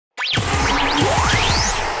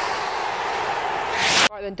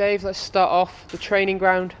Right then Dave, let's start off. The training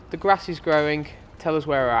ground, the grass is growing, tell us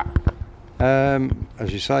where we're at.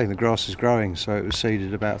 As you say, the grass is growing, so it was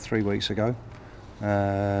seeded about 3 weeks ago.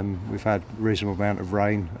 We've had a reasonable amount of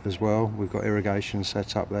rain as well. We've got irrigation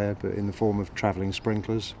set up there, but in the form of travelling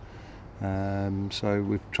sprinklers. So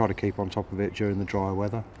we've tried to keep on top of it during the dry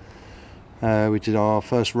weather. We did our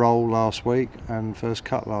first roll last week and first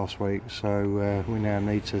cut last week, so we now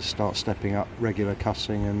need to start stepping up regular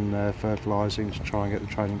cutting and fertilising to try and get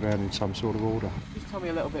the training ground in some sort of order. Just tell me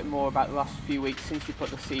a little bit more about the last few weeks since you put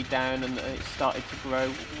the seed down and it started to grow.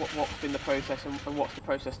 What's been the process and what's the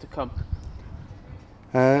process to come?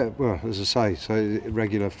 Well, as I say, so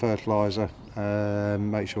regular fertiliser,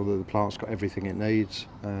 make sure that the plant's got everything it needs,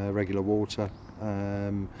 regular water,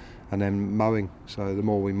 and then mowing. So the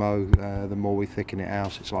more we mow, the more we thicken it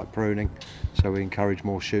out. It's like pruning, so we encourage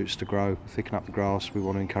more shoots to grow, thicken up the grass. We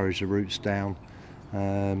want to encourage the roots down,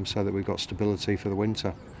 so that we've got stability for the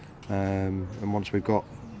winter. And once we've got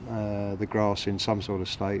the grass in some sort of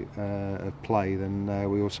state of play, then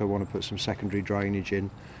we also want to put some secondary drainage in,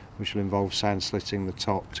 which will involve sand slitting the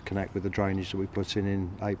top to connect with the drainage that we put in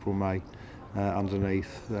April, May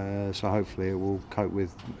underneath. So hopefully it will cope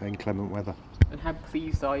with inclement weather. And how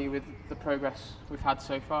pleased are you with the progress we've had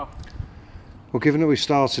so far? Well, given that we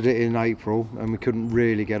started it in April and we couldn't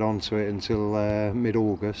really get onto it until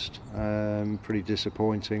mid-August, pretty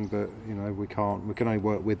disappointing. But you know, we can only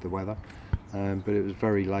work with the weather. But it was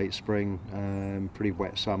very late spring, pretty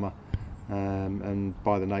wet summer. And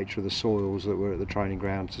by the nature of the soils that were at the training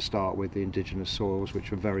ground to start with, the indigenous soils,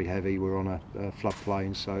 which were very heavy, were on a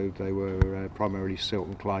floodplain, so they were primarily silt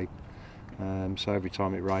and clay. So every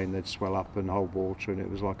time it rained they'd swell up and hold water, and it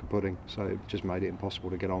was like a pudding, so it just made it impossible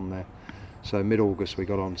to get on there. So mid-August we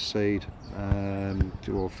got on to seed,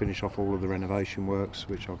 to finish off all of the renovation works,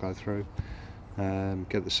 which I'll go through,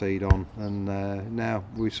 get the seed on, and now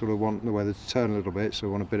we sort of want the weather to turn a little bit, so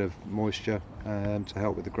we want a bit of moisture to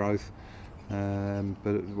help with the growth.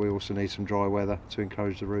 But we also need some dry weather to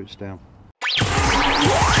encourage the roots down.